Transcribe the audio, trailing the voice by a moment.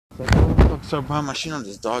like, oh, fuck, start behind my shit. I'm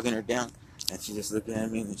just dogging her down. And she just looking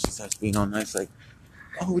at me and she starts being all nice, like,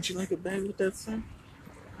 oh, would you like a bag with that, son?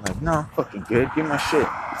 I'm like, no, I'm fucking good. Give me my shit.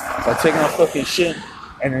 So I take my fucking shit.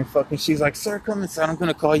 And then fucking she's like, sir, come inside. I'm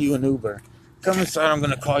going to call you an Uber. Come inside. I'm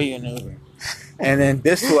going to call you an Uber. And then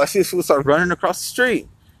I see this fool start running across the street.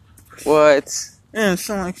 What? And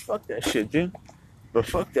so I'm like, fuck that shit, dude. But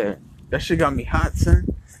fuck that. That shit got me hot,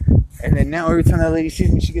 son. And then now every time that lady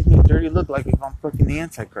sees me, she gives me a dirty look like if I'm fucking the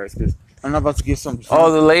Antichrist. Because I'm not about to get some...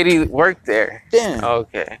 Oh, the lady worked there. Damn.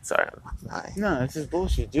 Okay, sorry. No, it's just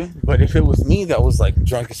bullshit, dude. But if it was me that was like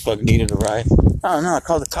drunk as fuck, needed a ride, I don't know, I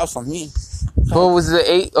called the cops on me. What was the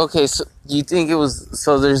eight? Okay, so you think it was...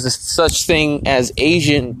 So there's this such thing as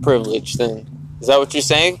Asian privilege then? Is that what you're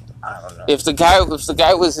saying? I don't know. If the guy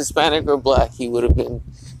was Hispanic or black, he would have been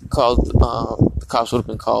called. The cops would have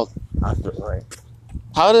been called. Right.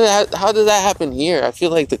 How did that happen here? I feel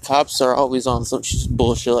like the cops are always on some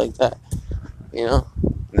bullshit like that. You know?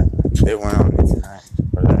 No, they weren't on me tonight.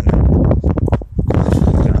 Or that night.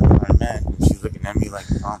 I'm mad. She's looking at me like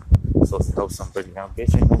I'm supposed to help somebody out.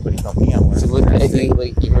 Bitch, ain't nobody help me out. So look at you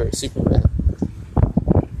like you were a Superman.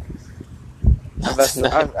 I've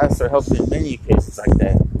asked her help in many cases like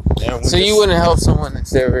that. So you wouldn't help someone if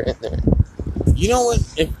they were in there? You know what?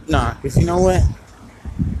 Because you know what?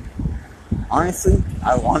 Honestly,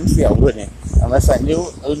 I wouldn't. Unless I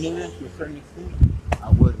knew them for certain extent, I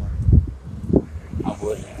wouldn't.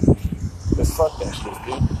 Because fuck that shit,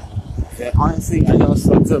 dude. Yeah, honestly, I know it's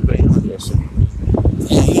fucked up, but you know what that shit.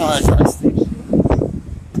 And you know I try to stay.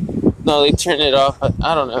 No, they turn it off.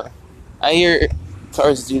 I don't know. I hear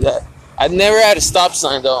cars do that. I've never had a stop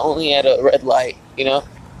sign though, only at a red light, you know?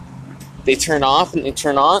 They turn off and they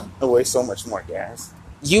turn on. It wastes so much more gas.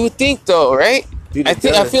 You would think though, right? Dude, I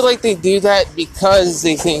feel like they do that because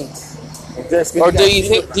they think. Or do you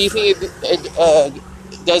think it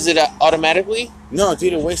does it automatically? No,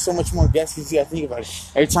 dude, it wastes so much more gas because you gotta think about it.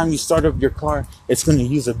 Every time you start up your car, it's gonna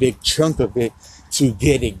use a big chunk of it to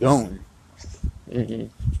get it going. Mm-hmm.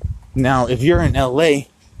 Now, if you're in LA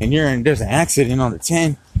and there's an accident on the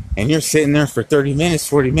 10 and you're sitting there for 30 minutes,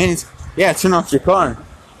 40 minutes, yeah, turn off your car.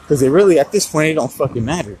 Because at this point, it don't fucking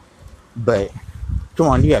matter. But, come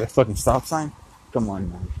on, you got a fucking stop sign? Come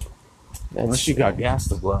on, man. Unless you got gas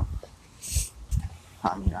to blow.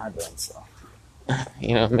 I mean, I don't, so.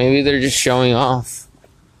 You know, maybe they're just showing off.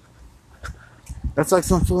 That's like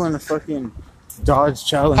some fool in a fucking Dodge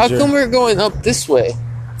Challenger. How come we're going up this way?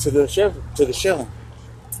 To the shell. This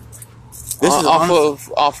is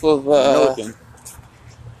off of Milliken.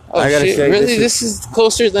 Oh shit! Really? This is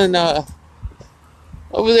closer than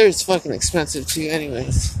over there. It's fucking expensive too.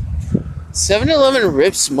 Anyways, 7-Eleven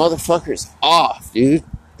rips motherfuckers off, dude.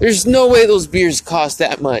 There's no way those beers cost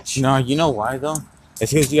that much. No, you know why though?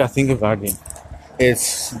 It's because you gotta think about it.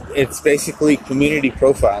 It's basically community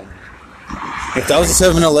profiling. If that was a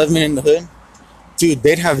 7-Eleven in the hood, dude,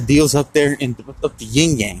 they'd have deals up there up the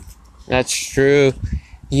yin yang. That's true.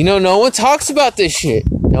 You know, no one talks about this shit.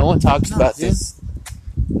 No one talks about this.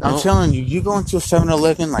 I'm telling you, you go into a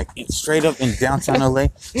 7-Eleven like straight up in downtown LA,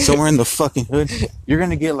 somewhere in the fucking hood, you're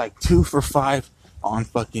gonna get like 2 for $5 on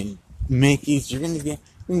fucking Mickey's. You're gonna get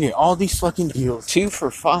all these fucking deals. 2 for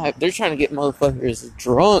 $5. They're trying to get motherfuckers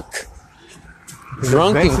drunk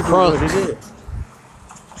and crunk.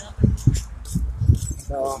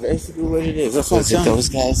 That's basically what it is. That's what I'm telling you. Those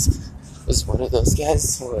guys was one of those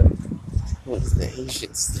guys. What was the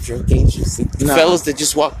Asians? The drunk Asians? The fellas that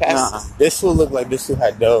just walked past. This fool looked like this fool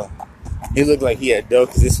had dough. He looked like he had dough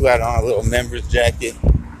because this fool had on a little members jacket.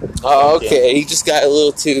 Oh, okay. He just got a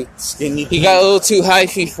little too skinny. He got a little too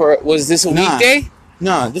hyphy for it. Was this a weekday?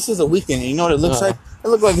 No, this is a weekend. And you know what it looks like? It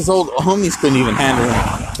looked like his old homies couldn't even handle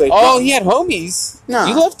him. He had homies? No.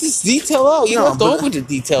 You left this detail out. You left all of the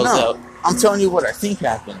details out. I'm telling you what I think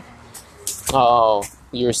happened. Oh,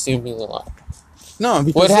 you're assuming a lot. No,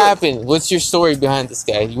 because what happened? What's your story behind this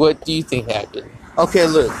guy? What do you think happened? Okay,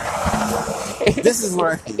 look. This is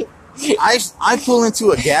what I think. I pull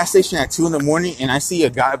into a gas station at 2 a.m. and I see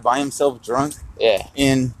a guy by himself drunk. Yeah.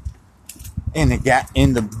 In the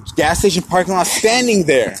gas station parking lot, standing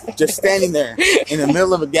there in the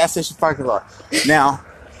middle of a gas station parking lot. Now,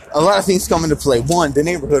 a lot of things come into play. One, the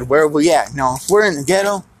neighborhood, where are we at? Now, if we're in the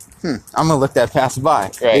ghetto, I'm gonna let that pass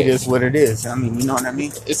by. Right. It is what it is. I mean, you know what I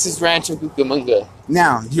mean? This is Rancho Cucamonga.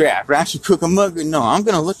 Now, Rancho Cucamonga. No, I'm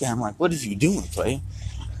gonna look at him like, what is you doing, player?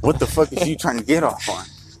 What the fuck is you trying to get off on?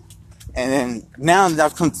 And then now that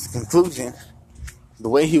I've come to the conclusion, the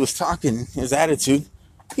way he was talking, his attitude,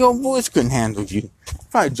 your boys couldn't handle you.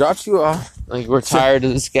 Probably dropped you off. Like, we're tired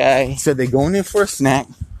of this guy. Said they going in for a snack.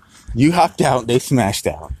 You hopped out. They smashed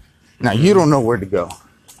out. Now, you don't know where to go.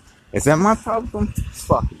 Is that my problem?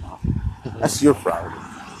 Fuck no. That's your problem.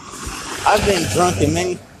 I've been drunk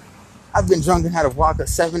and had to walk a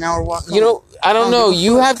 7-hour walk. You know, I don't know.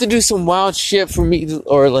 You have to do some wild shit for me to,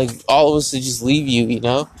 or like all of us to just leave you, you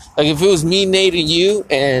know? Like if it was me, Nate, and you,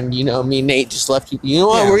 and you know, me and Nate just left you. You know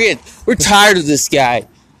what? Yeah. We're tired of this guy.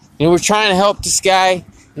 You know, we're trying to help this guy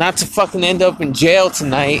not to fucking end up in jail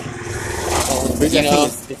tonight. You know,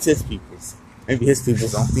 it's his people's. Maybe his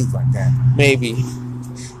people's don't think like that. Maybe.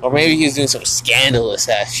 Or maybe he's doing some scandalous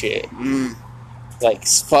ass shit. Like,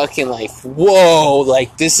 fucking, like, whoa,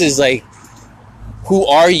 like, this is, like, who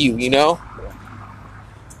are you, you know?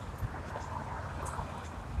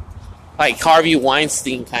 Like, Harvey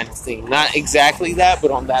Weinstein kind of thing. Not exactly that,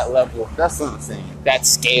 but on that level. That's what I'm saying. That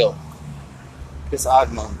scale. This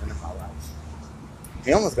odd moment in my life.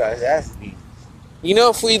 He almost got his ass beat. You know,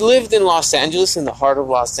 if we lived in Los Angeles, in the heart of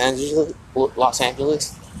Los Angeles...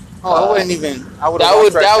 I wouldn't even...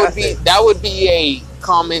 That would be a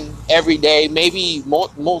common everyday, maybe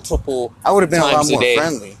multiple. I would have been a lot more day.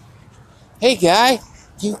 Friendly. Hey guy,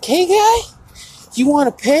 you okay, guy? You want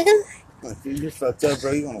a pen? If you're fucked up,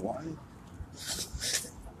 bro, you want to wine?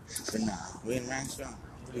 But nah, we in Rancho.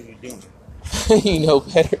 What are you doing? You know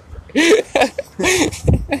better.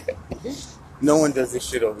 No one does this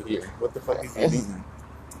shit over here. What the fuck is he doing?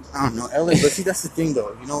 I don't know, LA. But see, that's the thing,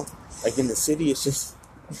 though. You know, like in the city, it's just.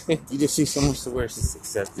 You just see so much to where it's just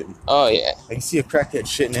accepted. Oh, yeah. Like, you see a crackhead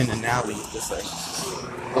shitting in an alley, it's just like...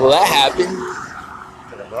 Well, that happened.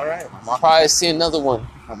 Like, all right, I'll probably see another one.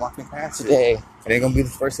 I'm walking past today. It ain't gonna be the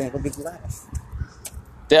first, it ain't gonna be the last.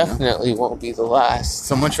 Definitely won't be the last.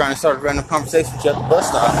 Someone trying to start a random conversation with you at the bus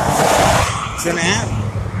stop. It's gonna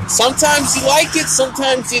happen. Sometimes you like it,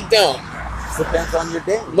 sometimes you don't. It depends on your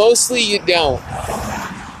day. Mostly you don't.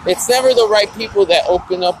 It's never the right people that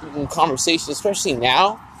open up in conversation, especially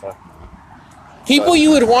now. People you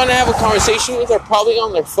would want to have a conversation with are probably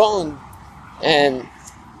on their phone, and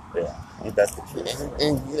yeah, I think that's the truth.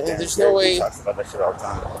 And there's no way. He talks about that shit all the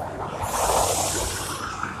time.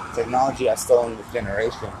 Technology has stolen this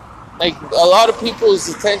generation. Like a lot of people's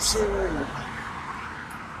attention,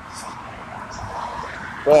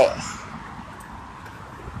 but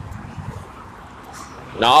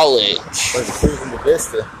knowledge. But it's cruising the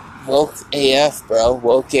Vista. Woke AF, bro.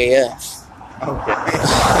 Woke AF.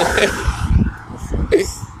 Okay.